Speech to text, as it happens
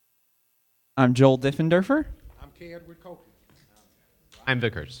I'm Joel Diffenderfer. I'm Ken with Copeland. I'm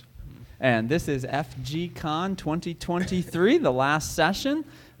Vickers. And this is FGCon 2023, the last session,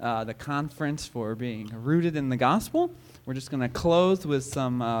 the conference for being rooted in the gospel. We're just going to close with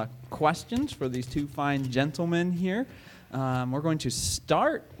some questions for these two fine gentlemen here. We're going to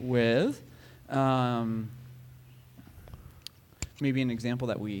start with maybe an example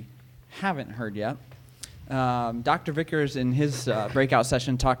that we haven't heard yet. Dr. Vickers, in his breakout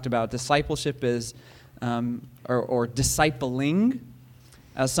session, talked about discipleship as, or discipling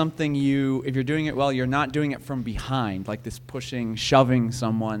as something if you're doing it well, you're not doing it from behind, like this pushing, shoving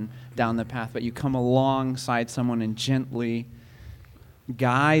someone down the path, but you come alongside someone and gently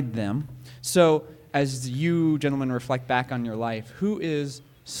guide them. So as you gentlemen reflect back on your life, who is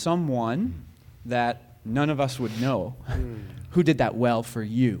someone that none of us would know who did that well for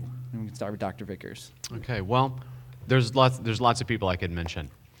you? And we can start with Dr. Vickers. Okay, well, there's lots of people I could mention,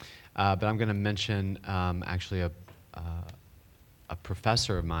 but I'm going to mention actually a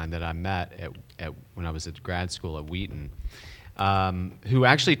professor of mine that I met at when I was at grad school at Wheaton, who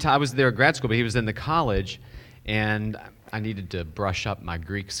actually I was there at grad school, but he was in the college, and I needed to brush up my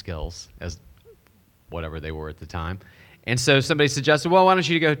Greek skills as whatever they were at the time, and so somebody suggested, well, why don't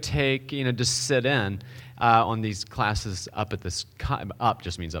you go take, just sit in on these classes up at this, up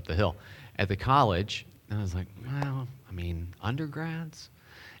just means up the hill, at the college. And I was like, well, I mean, undergrads?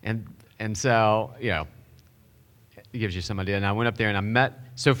 And so, it gives you some idea. And I went up there and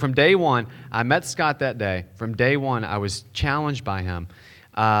so from day one, I met Scott that day. From day one, I was challenged by him.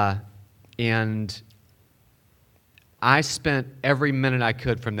 And I spent every minute I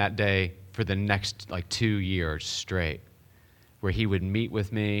could from that day for the next 2 years straight, where he would meet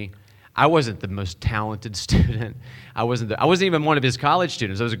with me. I wasn't the most talented student. I wasn't even one of his college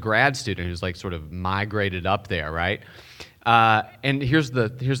students. I was a grad student who's sort of migrated up there, right? And here's the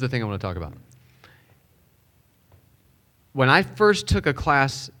thing I want to talk about. When I first took a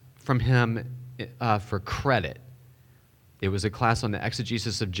class from him for credit, it was a class on the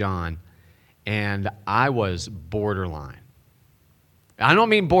exegesis of John, and I was borderline. I don't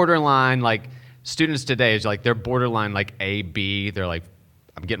mean borderline like students today is they're borderline like A, B. They're like,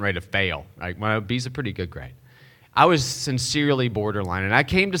 I'm getting ready to fail. Well, B's a pretty good grade. I was sincerely borderline, and I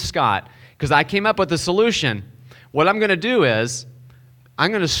came to Scott because I came up with a solution. What I'm going to do is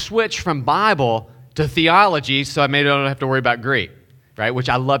I'm going to switch from Bible to theology so I maybe don't have to worry about Greek, right? Which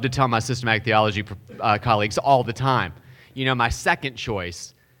I love to tell my systematic theology colleagues all the time. My second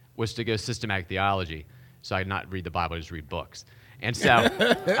choice was to go systematic theology, so I'd not read the Bible, just read books. And so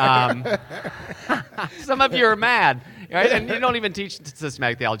some of you are mad, right? And you don't even teach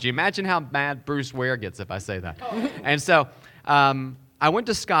systematic theology. Imagine how mad Bruce Ware gets if I say that. And so I went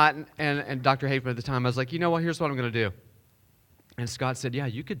to Scott and Dr. Hafer at the time. I was like, here's what I'm going to do. And Scott said, yeah,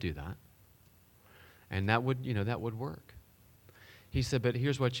 you could do that. And that would work. He said, but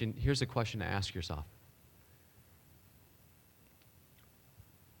here's a question to ask yourself.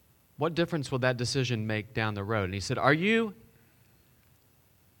 What difference will that decision make down the road? And he said, are you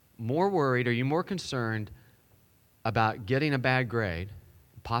more worried, are you more concerned about getting a bad grade,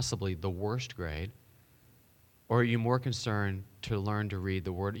 possibly the worst grade, or are you more concerned to learn to read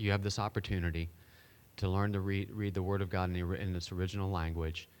the Word? You have this opportunity to learn to read the Word of God in its original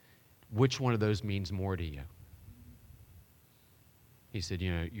language. Which one of those means more to you? He said,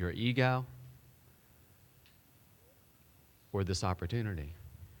 your ego or this opportunity?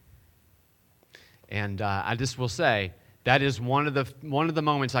 And I just will say, that is one of the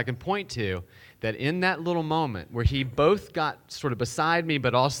moments I can point to that in that little moment where he both got sort of beside me,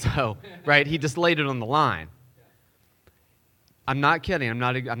 but also, right, he just laid it on the line. I'm not kidding. I'm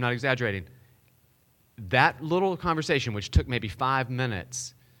not exaggerating. That little conversation, which took maybe 5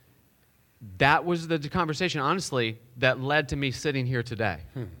 minutes, that was the conversation, honestly, that led to me sitting here today.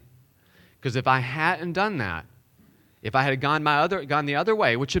 Because if I hadn't done that, if I had gone the other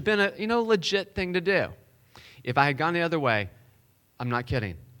way, which had been a legit thing to do, if I had gone the other way, I'm not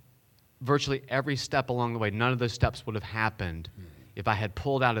kidding, virtually every step along the way, none of those steps would have happened if I had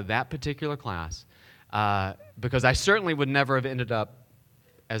pulled out of that particular class, because I certainly would never have ended up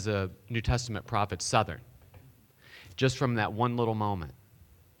as a New Testament prophet Southern, just from that one little moment.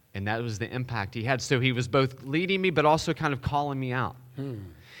 And that was the impact he had. So he was both leading me, but also kind of calling me out.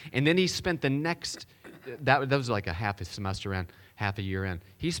 And then he spent the next, that was like a half a semester in, half a year in.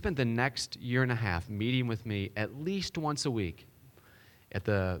 He spent the next year and a half meeting with me at least once a week at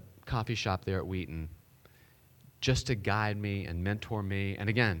the coffee shop there at Wheaton, just to guide me and mentor me. And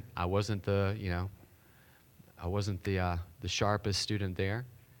again, I wasn't the sharpest student there,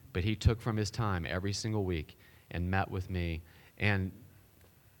 but he took from his time every single week and met with me. And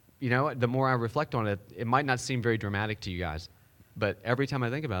you know, the more I reflect on it, it might not seem very dramatic to you guys, but every time I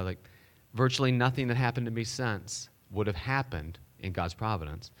think about it, like, virtually nothing that happened to me since would have happened in God's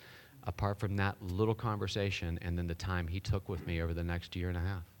providence apart from that little conversation and then the time he took with me over the next year and a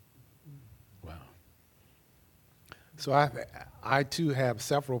half. Wow. So I too have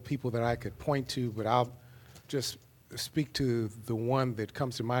several people that I could point to, but I'll just speak to the one that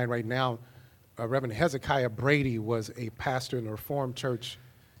comes to mind right now. Reverend Hezekiah Brady was a pastor in a Reformed church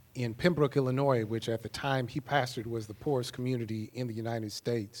in Pembroke, Illinois, which at the time he pastored was the poorest community in the United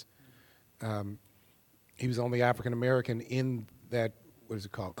States. He was only African American in that, what is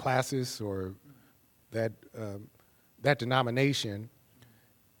it called, classis or that denomination.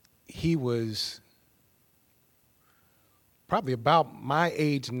 He was probably about my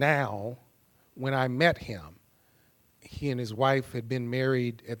age now when I met him. He and his wife had been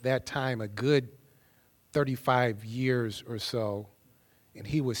married at that time a good 35 years or so, and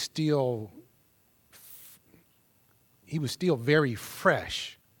he was still very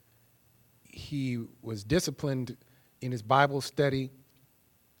fresh. He was disciplined in his Bible study.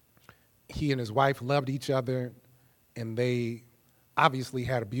 He and his wife loved each other, and they obviously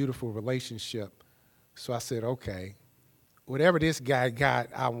had a beautiful relationship. So I said, okay, whatever this guy got,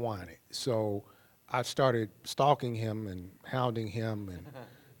 I want it. So I started stalking him and hounding him, and,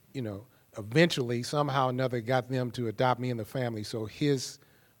 you know, eventually, somehow or another, got them to adopt me in the family. So his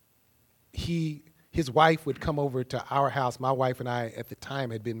wife would come over to our house. My wife and I, at the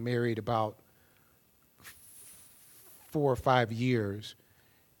time, had been married about 4 or 5 years.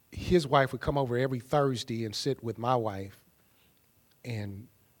 His wife would come over every Thursday and sit with my wife and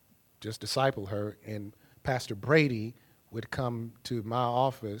just disciple her. And Pastor Brady would come to my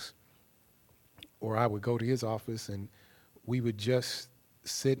office, or I would go to his office, and we would just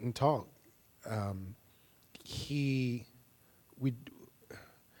sit and talk. In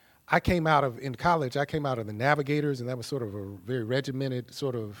college, I came out of the Navigators, and that was sort of a very regimented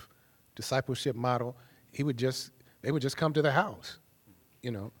sort of discipleship model. They would just come to the house,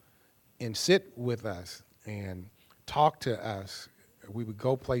 you know, and sit with us and talk to us. We would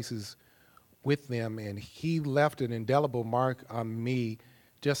go places with them, and he left an indelible mark on me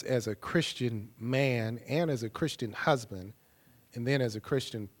just as a Christian man and as a Christian husband, and then as a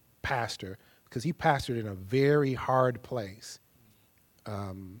Christian pastor, because he pastored in a very hard place.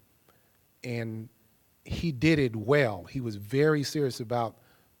 And he did it well. He was very serious about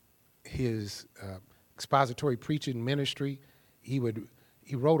his expository preaching ministry. He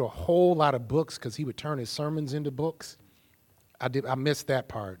wrote a whole lot of books because he would turn his sermons into books. I missed that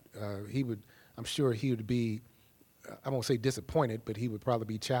part. I'm sure he would be, I won't say disappointed, but he would probably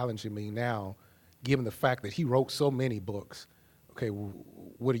be challenging me now, given the fact that he wrote so many books. Okay,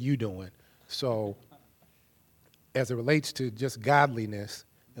 what are you doing? So as it relates to just godliness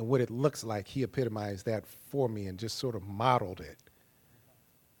and what it looks like, he epitomized that for me and just sort of modeled it.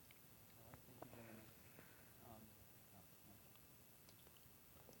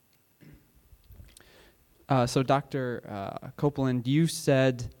 So Dr. Copeland, you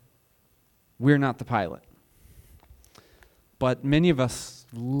said we're not the pilot. But many of us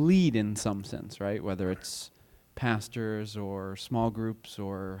lead in some sense, right? Whether it's pastors or small groups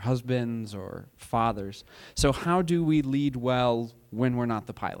or husbands or fathers. So how do we lead well when we're not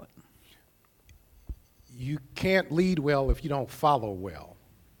the pilot? You can't lead well if you don't follow well.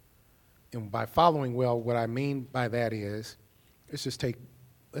 And by following well, what I mean by that is, let's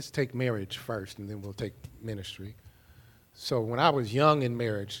take marriage first, and then we'll take ministry. So when I was young in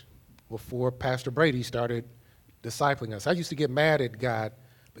marriage, before Pastor Brady started discipling us, I used to get mad at God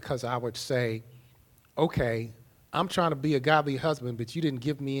because I would say, okay, I'm trying to be a godly husband, but you didn't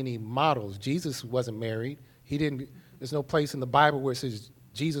give me any models. Jesus wasn't married. There's no place in the Bible where it says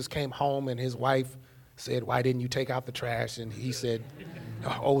Jesus came home and his wife said, why didn't you take out the trash? And he said,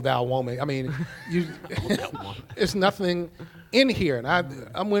 oh, thou woman. I mean, there's nothing in here. And I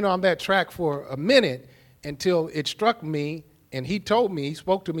went on that track for a minute until it struck me, and he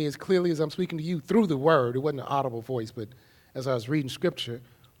spoke to me as clearly as I'm speaking to you through the word. It wasn't an audible voice, but as I was reading scripture,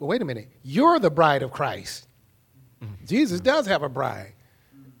 well, wait a minute. You're the bride of Christ. Jesus does have a bride.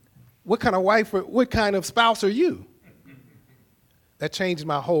 What kind of wife or what kind of spouse are you? That changed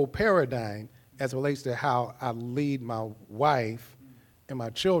my whole paradigm as it relates to how I lead my wife and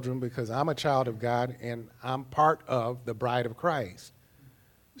my children, because I'm a child of God and I'm part of the bride of Christ.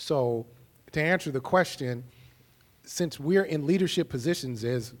 So to answer the question, since we're in leadership positions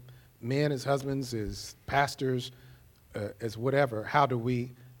as men, as husbands, as pastors, as whatever, how do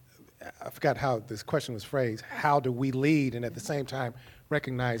we, I forgot how this question was phrased, how do we lead and at the same time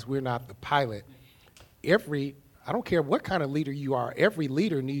recognize we're not the pilot? Every I don't care what kind of leader you are. Every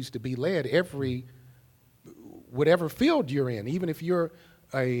leader needs to be led. Whatever field you're in, even if you're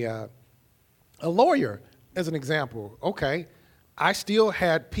a lawyer, as an example. Okay, I still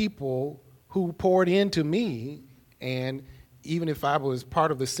had people who poured into me, and even if I was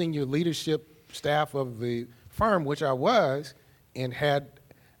part of the senior leadership staff of the firm, which I was, and had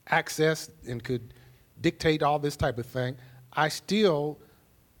access and could dictate all this type of thing, I still,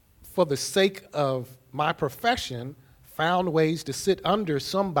 for the sake of my profession, found ways to sit under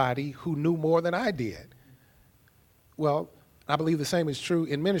somebody who knew more than I did. Well, I believe the same is true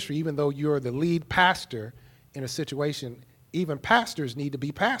in ministry. Even though you're the lead pastor in a situation, even pastors need to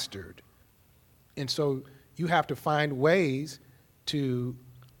be pastored. And so you have to find ways to,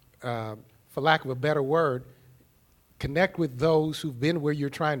 for lack of a better word, connect with those who've been where you're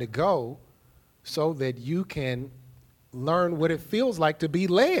trying to go so that you can learn what it feels like to be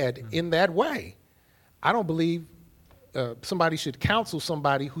led in that way. I don't believe somebody should counsel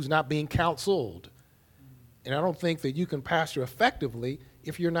somebody who's not being counseled. And I don't think that you can pastor effectively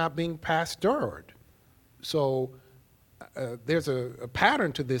if you're not being pastored. So there's a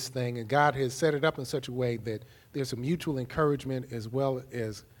pattern to this thing, and God has set it up in such a way that there's a mutual encouragement as well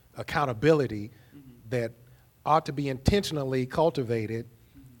as accountability that ought to be intentionally cultivated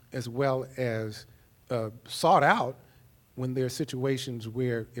as well as sought out when there are situations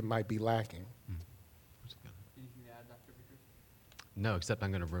where it might be lacking. Anything to add, Dr. Vickers? No, except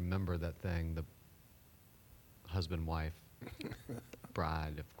I'm going to remember that thing, the husband, wife,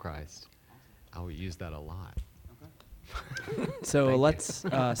 bride of Christ. I will use that a lot. So let's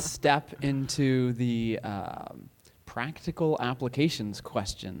step into the practical applications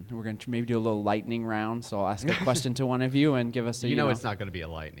question. We're going to maybe do a little lightning round. So I'll ask a question to one of you and give us a, You know it's not going to be a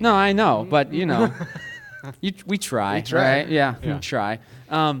lightning. No, I know, but we try. We try. Right? Yeah, we try.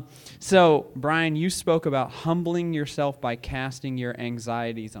 So Brian, you spoke about humbling yourself by casting your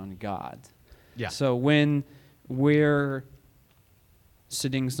anxieties on God. Yeah. So when we're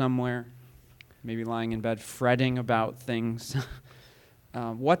sitting somewhere, maybe lying in bed, fretting about things,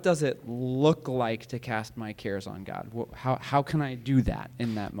 what does it look like to cast my cares on God? How can I do that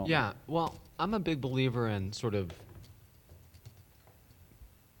in that moment? Yeah, well, I'm a big believer in sort of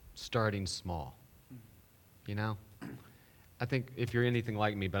starting small, you know? I think if you're anything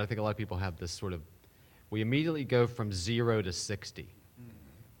like me, but I think a lot of people have this sort of, we immediately go from 0 to 60,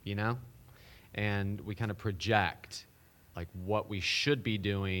 you know? And we kind of project like what we should be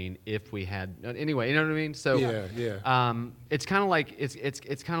doing if we had anyway, you know what I mean? So it's kind of like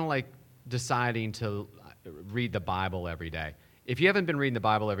it's kind of like deciding to read the Bible every day. If you haven't been reading the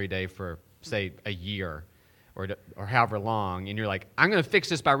Bible every day for say a year or however long, and you're like, I'm going to fix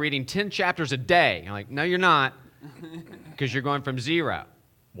this by reading 10 chapters a day. You're like, no, you're not, because you're going from 0.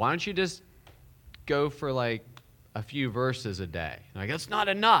 Why don't you just go for like a few verses a day? You're like, that's not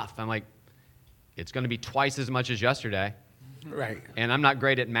enough. I'm like, it's going to be twice as much as yesterday. Right. And I'm not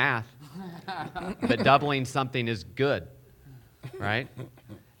great at math, but doubling something is good, right?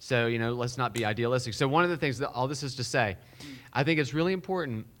 So, let's not be idealistic. So one of the things that all this is to say, I think it's really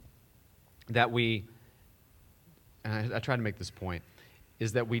important that we, and I try to make this point,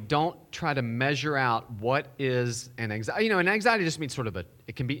 is that we don't try to measure out what is an anxiety. And anxiety just means sort of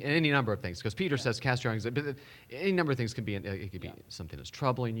it can be any number of things, because Peter says cast your anxiety, but any number of things can be, it could be something that's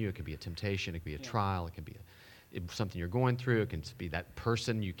troubling you, it could be a temptation, it could be a trial, it could be something you're going through, it can be that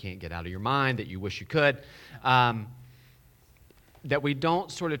person you can't get out of your mind that you wish you could. That we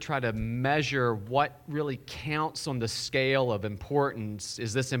don't sort of try to measure what really counts on the scale of importance.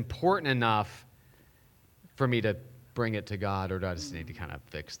 Is this important enough for me to bring it to God, or do I just need to kind of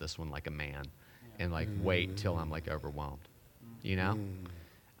fix this one like a man and like wait till I'm like overwhelmed,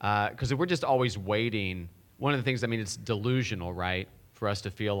 Because if we're just always waiting, one of the things, it's delusional, right, for us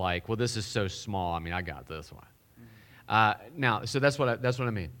to feel like, well, this is so small. I got this one. Now, so that's what I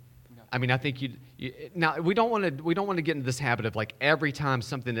mean. I think now we don't want to get into this habit of like every time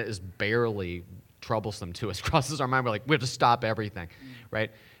something that is barely troublesome to us crosses our mind, we're like, we have to stop everything,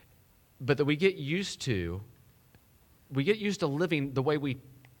 right? But that we get used to living the way we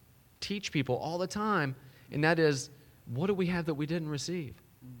teach people all the time, and that is, what do we have that we didn't receive?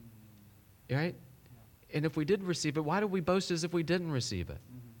 Right? And if we did receive it, why do we boast as if we didn't receive it?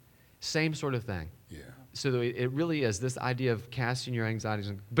 Same sort of thing. Yeah. So it really is this idea of casting your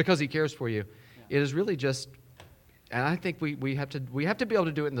anxieties, because He cares for you. It is really just, and I think we have to be able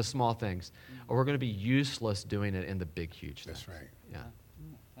to do it in the small things, or we're going to be useless doing it in the big, huge things. That's right. Yeah.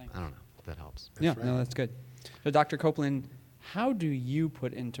 Thanks. I don't know if that helps. That's right. No, that's good. So, Dr. Copeland, how do you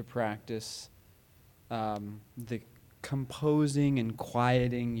put into practice the composing and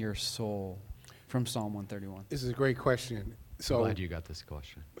quieting your soul from Psalm 131? This is a great question. So, Glad you got this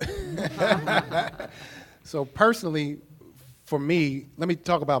question. so personally, for me, let me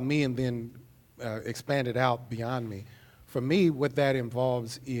talk about me and then expand it out beyond me. For me, what that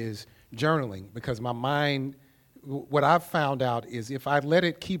involves is journaling, because my mind, what I've found out is if I let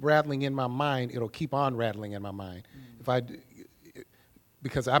it keep rattling in my mind, it'll keep on rattling in my mind.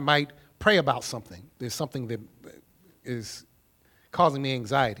 Because I might pray about something. There's something that is causing me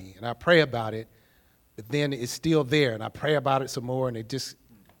anxiety, and I pray about it, but then it's still there, and I pray about it some more, and it just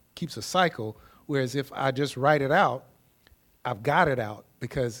keeps a cycle. Whereas if I just write it out, I've got it out,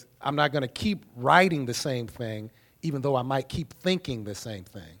 because I'm not going to keep writing the same thing, even though I might keep thinking the same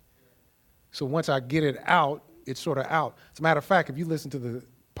thing. So once I get it out, it's sort of out. As a matter of fact, if you listen to the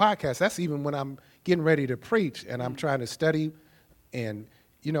podcast, that's even when I'm getting ready to preach and I'm trying to study. And,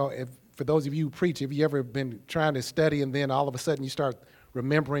 you know, for those of you who preach, have you ever been trying to study and then all of a sudden you start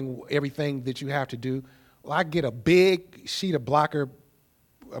remembering everything that you have to do? Well, I get a big sheet of butcher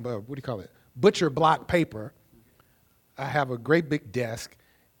block paper. I have a great big desk.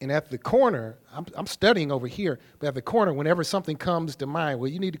 And at the corner, I'm studying over here, but at the corner, whenever something comes to mind, well,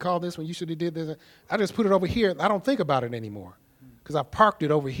 you need to call this one, you should have did this, I just put it over here. I don't think about it anymore because I've parked it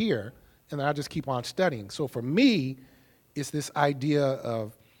over here, and then I just keep on studying. So for me, it's this idea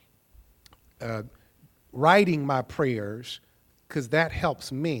of writing my prayers, because that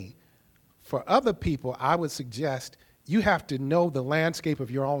helps me. For other people, I would suggest you have to know the landscape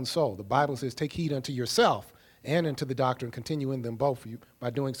of your own soul. The Bible says, take heed unto yourself and into the doctrine, continue in them both.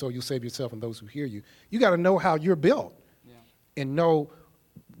 By doing so, you'll save yourself and those who hear you. You got to know how you're built and know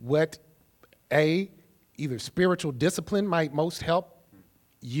what, either spiritual discipline might most help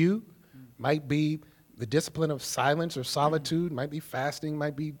you, might be the discipline of silence or solitude, might be fasting,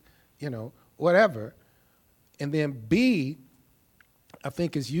 might be, whatever. And then B, I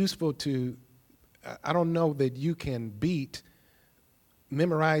think is useful to, I don't know that you can beat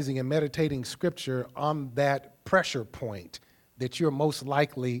memorizing and meditating scripture on that pressure point that you're most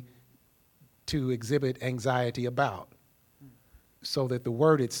likely to exhibit anxiety about, so that the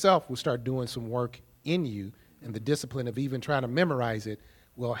word itself will start doing some work in you, and the discipline of even trying to memorize it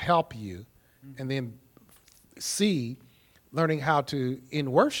will help you. And then C, learning how to,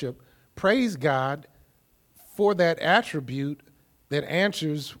 in worship, praise God for that attribute that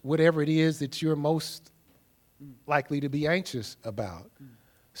answers whatever it is that you're most likely to be anxious about.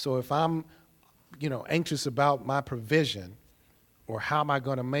 So if I'm, anxious about my provision or how am I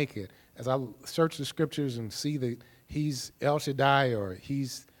going to make it, as I search the scriptures and see that he's El Shaddai or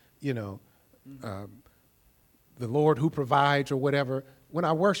he's, the Lord who provides or whatever, when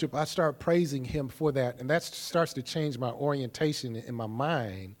I worship, I start praising him for that, and that starts to change my orientation in my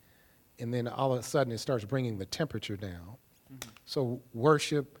mind, and then all of a sudden it starts bringing the temperature down. So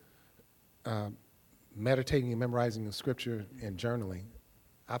worship, meditating and memorizing the scripture, and journaling,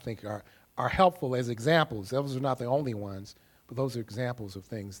 I think are helpful as examples. Those are not the only ones, but those are examples of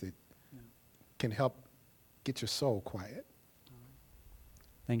things that can help get your soul quiet.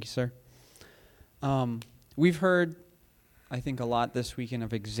 Thank you, sir. We've heard, I think, a lot this weekend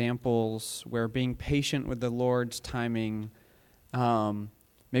of examples where being patient with the Lord's timing,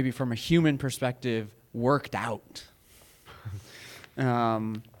 maybe from a human perspective, worked out.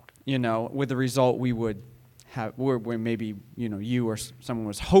 With the result we would have, where maybe, you or someone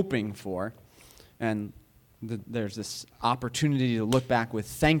was hoping for, and there's this opportunity to look back with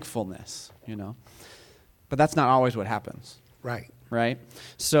thankfulness, But that's not always what happens. Right. Right?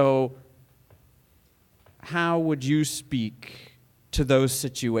 So how would you speak to those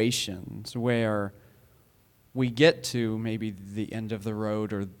situations where we get to maybe the end of the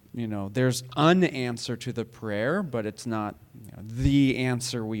road, or there's an answer to the prayer, but it's not the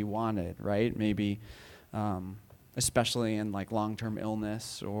answer we wanted, right? Maybe especially in like long-term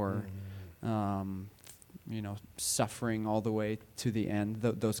illness or suffering all the way to the end,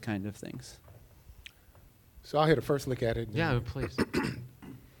 those kind of things. So I'll have a first look at it. Yeah, please.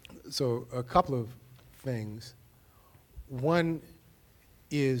 So a couple of things. One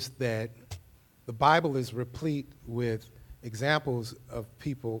is that the Bible is replete with examples of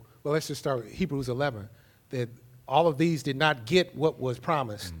people. Well, let's just start with Hebrews 11, that all of these did not get what was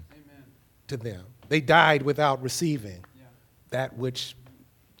promised to them. They died without receiving that which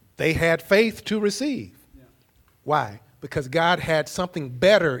they had faith to receive. Why? Because God had something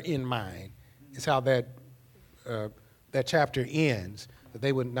better in mind, is how that chapter ends, that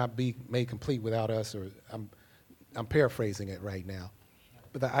they would not be made complete without us, or I'm paraphrasing it right now.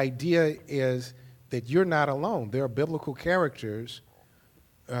 But the idea is that you're not alone. There are biblical characters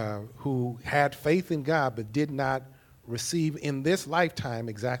who had faith in God but did not receive in this lifetime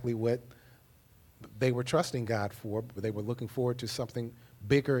exactly what they were trusting God for, but they were looking forward to something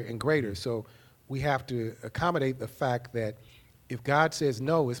bigger and greater. So we have to accommodate the fact that if God says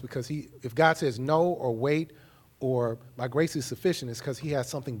no, it's because if God says no or wait or my grace is sufficient, it's because he has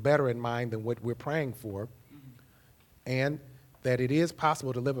something better in mind than what we're praying for. And that it is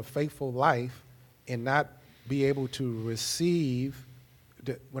possible to live a faithful life and not be able to receive,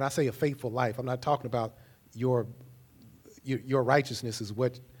 when I say a faithful life, I'm not talking about your righteousness is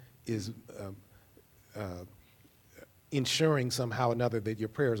what is ensuring somehow or another that your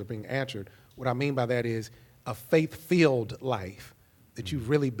prayers are being answered. What I mean by that is a faith-filled life, that you've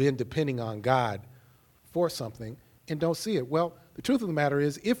really been depending on God for something and don't see it. Well, the truth of the matter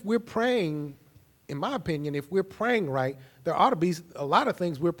is, if we're praying, in my opinion, if we're praying right, there ought to be a lot of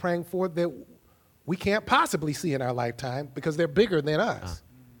things we're praying for that we can't possibly see in our lifetime because they're bigger than us.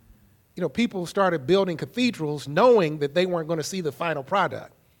 You know, people started building cathedrals knowing that they weren't going to see the final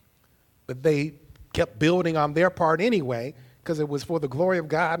product, but they kept building on their part anyway because it was for the glory of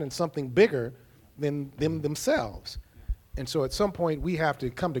God and something bigger than them themselves. And so at some point we have to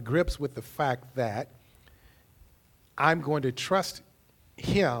come to grips with the fact that I'm going to trust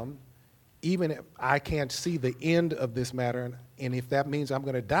him even if I can't see the end of this matter, and if that means I'm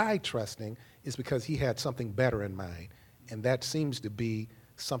going to die trusting, it's because he had something better in mind. And that seems to be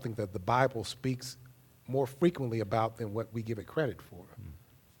something that the Bible speaks more frequently about than what we give it credit for.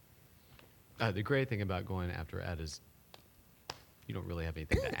 The great thing about going after Ed is you don't really have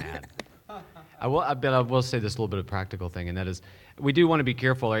anything to add. I will say this little bit of practical thing, and that is we do want to be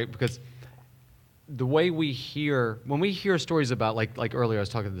careful, right? Because the way when we hear stories about, like earlier I was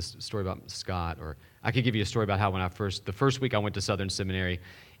talking this story about Scott, or I could give you a story about how the first week I went to Southern Seminary,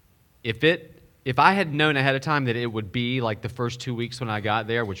 if I had known ahead of time that it would be like the first 2 weeks when I got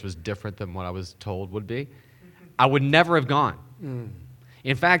there, which was different than what I was told would be, I would never have gone.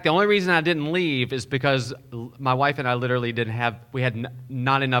 In fact, the only reason I didn't leave is because my wife and I literally we had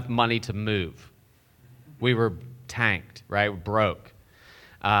not enough money to move. We were tanked, right? We're broke.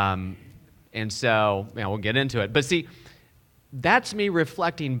 And so, we'll get into it. But see, that's me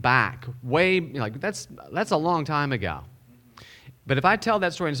reflecting back that's a long time ago. But if I tell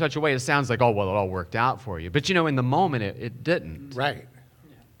that story in such a way, it sounds like, oh, well, it all worked out for you. But, in the moment, it didn't. Right.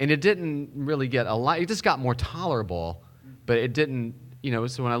 And it didn't really get it just got more tolerable, but it didn't,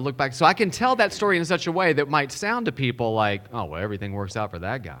 so when I look back, so I can tell that story in such a way that might sound to people like, oh, well, everything works out for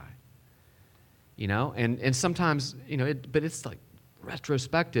that guy. And sometimes, but it's like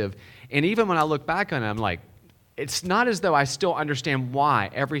retrospective. And even when I look back on it, I'm like, it's not as though I still understand why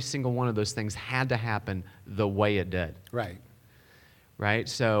every single one of those things had to happen the way it did. Right. Right?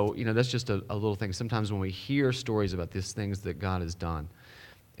 So, that's just a little thing. Sometimes when we hear stories about these things that God has done,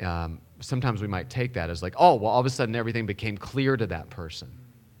 sometimes we might take that as like, oh, well, all of a sudden everything became clear to that person,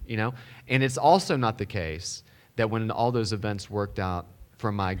 And it's also not the case that when all those events worked out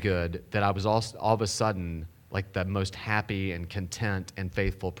for my good, that I was all of a sudden like the most happy and content and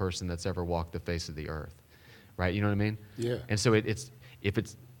faithful person that's ever walked the face of the earth, right? You know what I mean? Yeah. And so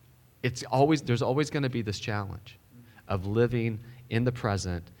there's always going to be this challenge of living in the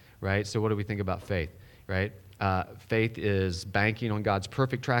present, right? So what do we think about faith, right? Faith is banking on God's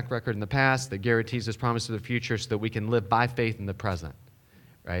perfect track record in the past that guarantees his promise to the future so that we can live by faith in the present,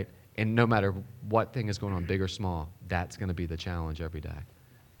 right? And no matter what thing is going on, big or small, that's going to be the challenge every day.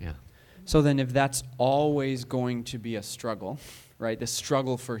 Yeah. So then if that's always going to be a struggle, right, the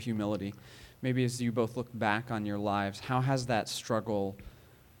struggle for humility, maybe as you both look back on your lives, how has that struggle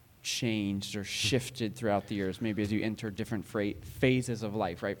changed or shifted throughout the years, maybe as you enter different phases of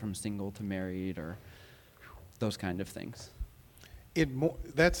life, right, from single to married or those kind of things?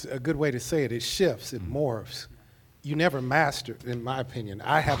 That's a good way to say it. It shifts, it morphs. You never master, in my opinion.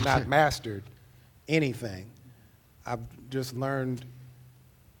 I have not mastered anything. I've just learned,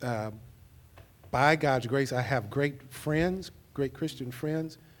 by God's grace, I have great friends, great Christian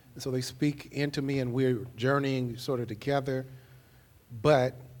friends, and so they speak into me and we're journeying sort of together.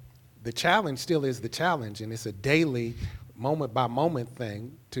 But the challenge still is the challenge, and it's a daily, moment-by-moment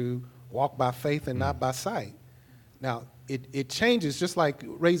thing to walk by faith and not by sight. Now, it changes just like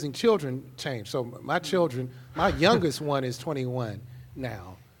raising children change. So my children, my youngest one is 21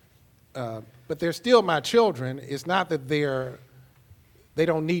 now, but they're still my children. It's not that they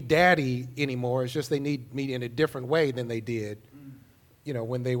don't need daddy anymore. It's just they need me in a different way than they did,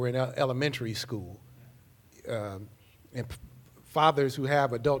 when they were in elementary school. And fathers who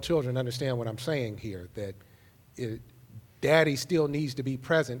have adult children understand what I'm saying here, that daddy still needs to be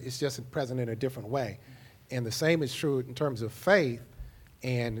present. It's just present in a different way. And the same is true in terms of faith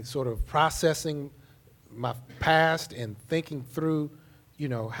and sort of processing my past and thinking through,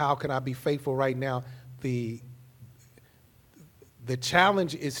 how can I be faithful right now? The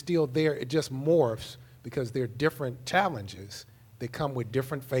challenge is still there. It just morphs because there are different challenges that come with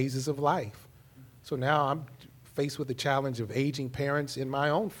different phases of life. So now I'm faced with the challenge of aging parents in my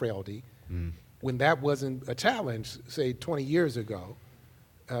own frailty when that wasn't a challenge, say, 20 years ago.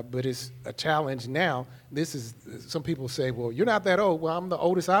 But it's a challenge now. Some people say, well, you're not that old. Well, I'm the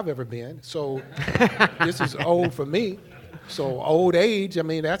oldest I've ever been. So this is old for me. So old age,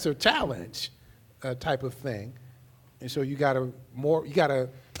 that's a challenge type of thing. And so you gotta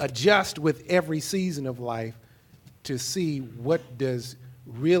adjust with every season of life to see what does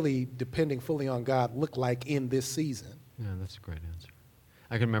really depending fully on God look like in this season. Yeah, that's a great answer.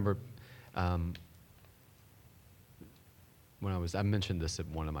 I can remember when I mentioned this at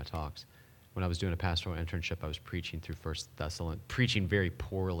one of my talks. When I was doing a pastoral internship, I was preaching through preaching very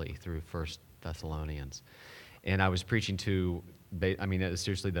poorly through 1 Thessalonians. And I was preaching to,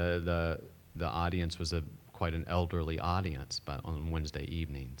 seriously, the audience was quite an elderly audience, but on Wednesday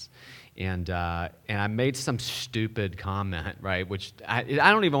evenings. And I made some stupid comment, right, which I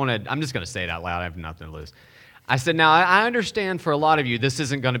don't even want to, I'm just going to say it out loud. I have nothing to lose. I said, now, I understand for a lot of you, this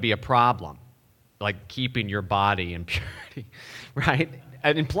isn't going to be a problem, like keeping your body in purity, right?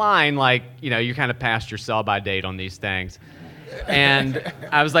 And implying like, you're kind of past your sell-by date on these things. And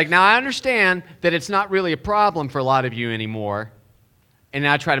I was like, now I understand that it's not really a problem for a lot of you anymore. And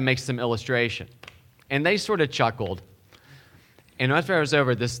I try to make some illustration. And they sort of chuckled. And after I was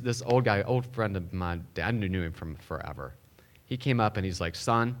over, this old guy, old friend of mine, I knew him from forever. He came up and he's like,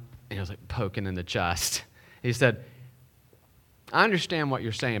 son, and he was like poking in the chest. He said, I understand what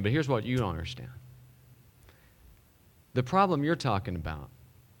you're saying, but here's what you don't understand. The problem you're talking about,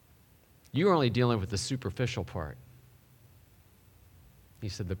 you're only dealing with the superficial part. He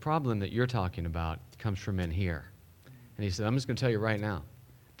said, the problem that you're talking about comes from in here. And he said, I'm just going to tell you right now,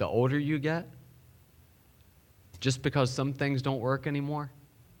 the older you get, just because some things don't work anymore,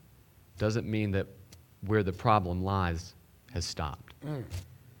 doesn't mean that where the problem lies has stopped.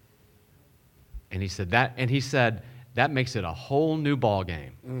 And he said that makes it a whole new ball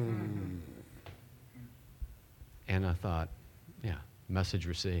game. And I thought, yeah, message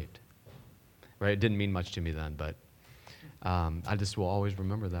received. Right? It didn't mean much to me then, but I just will always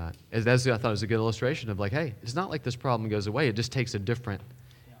remember that. I thought it was a good illustration of like, hey, it's not like this problem goes away. It just takes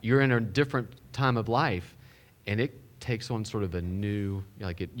you're in a different time of life, and it takes on sort of a new,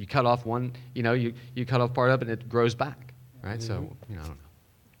 you cut off one, you cut off part of it, and it grows back, right? Mm-hmm. So, I don't know.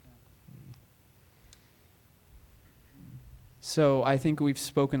 So I think we've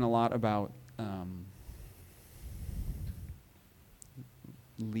spoken a lot about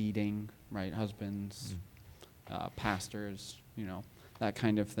leading, right? Husbands, pastors, that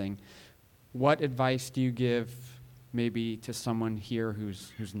kind of thing. What advice do you give maybe to someone here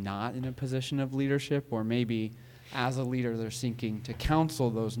who's not in a position of leadership, or maybe as a leader they're seeking to counsel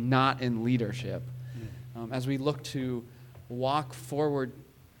those not in leadership, as we look to walk forward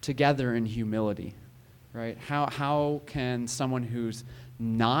together in humility, right? How can someone who's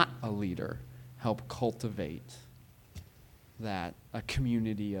not a leader help cultivate a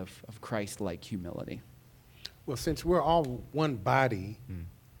community of Christ-like humility? Well, since we're all one body,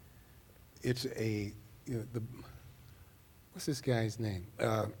 it's what's this guy's name?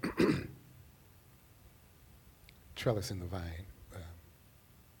 Trellis in the Vine.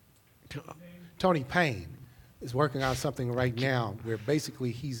 Tony Payne is working on something right now where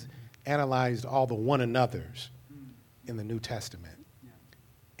basically he's analyzed all the one another's in the New Testament.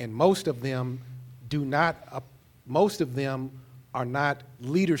 And most of them are not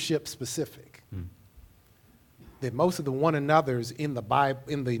leadership specific. That most of the one another's in the Bible,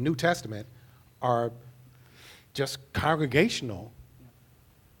 in the New Testament, are just congregational.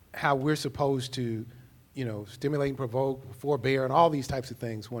 How we're supposed to, stimulate and provoke, forbear, and all these types of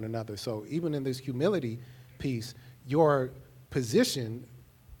things one another. So even in this humility piece, your position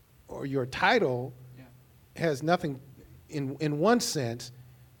or your title has nothing, in one sense,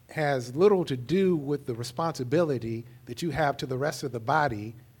 has little to do with the responsibility that you have to the rest of the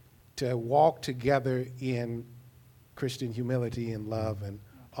body to walk together in Christian humility and love and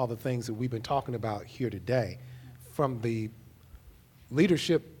all the things that we've been talking about here today. From the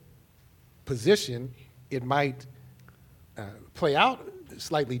leadership position, it might play out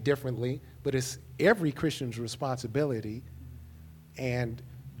slightly differently, but it's every Christian's responsibility, and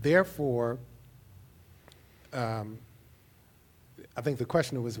therefore, I think the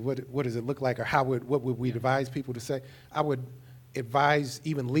question was, what does it look like, or what would we advise people to say? I would advise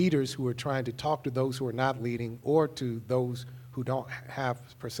even leaders who are trying to talk to those who are not leading, or to those who don't have,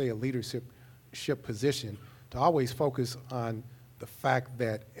 per se, a leadership position, to always focus on the fact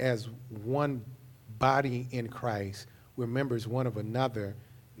that as one body in Christ, we're members one of another,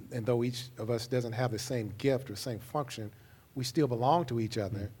 and though each of us doesn't have the same gift or same function, we still belong to each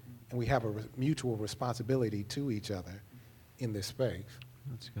other, and we have a mutual responsibility to each other in this space.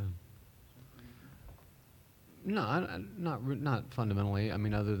 That's good. No, not fundamentally. I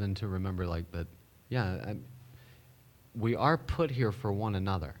mean, other than to remember, like, that, yeah, we are put here for one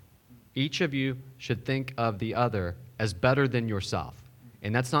another. Each of you should think of the other as better than yourself.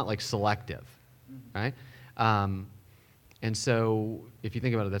 And that's not, like, selective, right? And so if you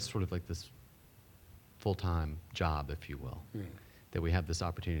think about it, that's sort of like this full-time job, if you will, that we have this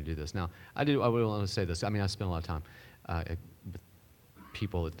opportunity to do this. Now, I would want to say this. I mean, I spend a lot of time with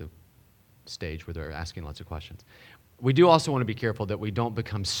people at the stage where they're asking lots of questions. We do also want to be careful that we don't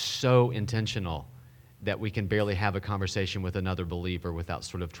become so intentional that we can barely have a conversation with another believer without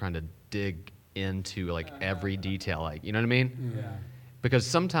sort of trying to dig into, like, every detail, like, you know what I mean? Yeah. Because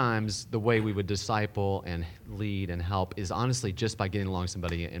sometimes the way we would disciple and lead and help is honestly just by getting along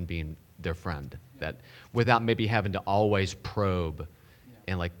somebody and being their friend, that without maybe having to always probe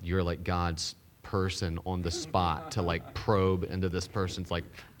and, like, you're like God's person on the spot to, like, probe into this person's, like,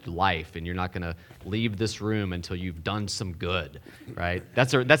 life, and you're not going to leave this room until you've done some good, right?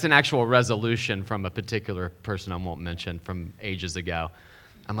 That's an actual resolution from a particular person I won't mention from ages ago.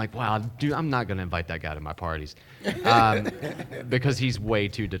 I'm like, wow, dude, I'm not going to invite that guy to my parties because he's way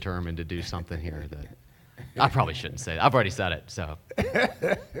too determined to do something here that I probably shouldn't say. I've already said it, so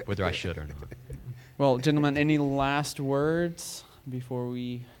whether I should or not. Well, gentlemen, any last words before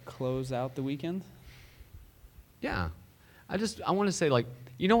we close out the weekend? Yeah. I want to say, like,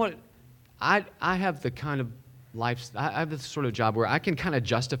 you know what? I have the kind of life, I have this sort of job where I can kind of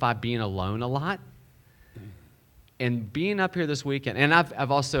justify being alone a lot. And being up here this weekend, and I've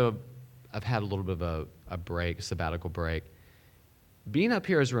had a little bit of a break, a sabbatical break. Being up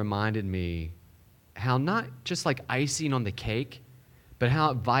here has reminded me how not just like icing on the cake, but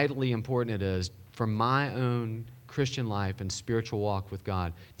how vitally important it is for my own Christian life and spiritual walk with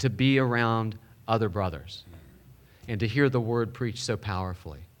God to be around other brothers and to hear the word preached so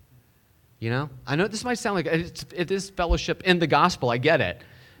powerfully. You know? I know this might sound like it is fellowship in the gospel. I get it.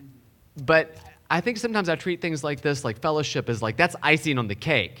 But I think sometimes I treat things like this, like fellowship, as like that's icing on the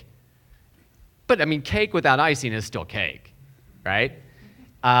cake. But I mean, cake without icing is still cake, right?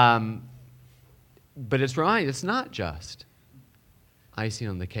 But it's right. It's not just icing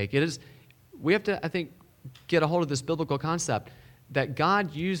on the cake. It is. We have to, I think, get a hold of this biblical concept that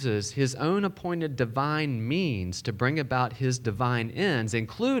God uses His own appointed divine means to bring about His divine ends,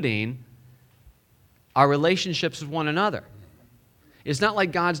 including our relationships with one another. It's not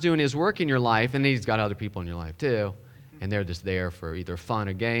like God's doing His work in your life, and He's got other people in your life too, and they're just there for either fun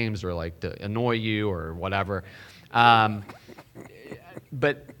or games or like to annoy you or whatever.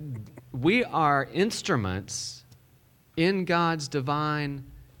 But we are instruments in God's divine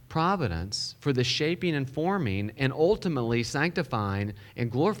providence for the shaping and forming and ultimately sanctifying and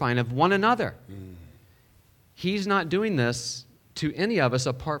glorifying of one another. He's not doing this to any of us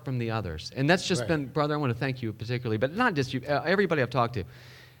apart from the others. And that's just been, brother, I want to thank you particularly, but not just you, everybody I've talked to.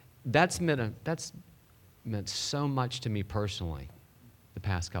 That's meant so much to me personally the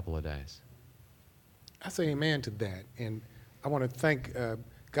past couple of days. I say amen to that. And I want to thank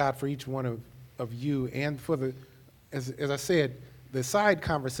God for each one of you and for the, as I said, the side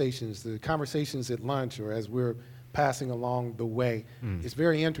conversations, the conversations at lunch or as we're passing along the way. It's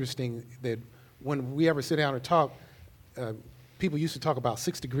very interesting that when we ever sit down and talk, people used to talk about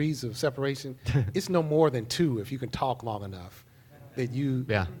 6 degrees of separation. It's no more than 2 if you can talk long enough. That you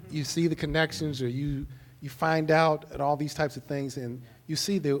see the connections or you find out and all these types of things and you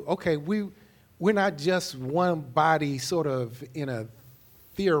see we're not just one body sort of in a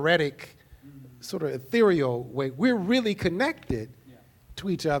theoretic, sort of ethereal way. We're really connected to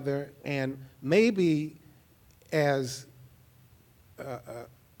each other, and maybe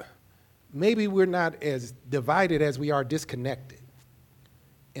maybe we're not as divided as we are disconnected.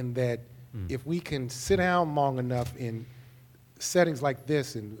 In that if we can sit down long enough in settings like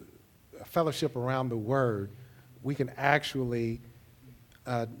this and a fellowship around the Word, we can actually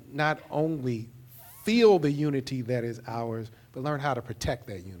not only feel the unity that is ours, but learn how to protect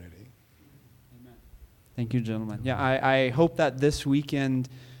that unity. Amen. Thank you, gentlemen. Yeah, I hope that this weekend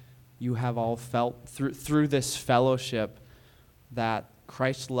you have all felt through this fellowship that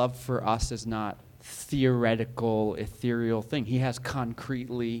Christ's love for us is not theoretical, ethereal thing. He has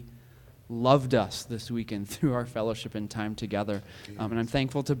concretely loved us this weekend through our fellowship and time together. And I'm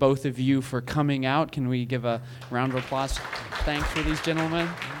thankful to both of you for coming out. Can we give a round of applause? Thanks for these gentlemen.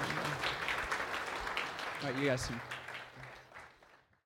 All right, you guys.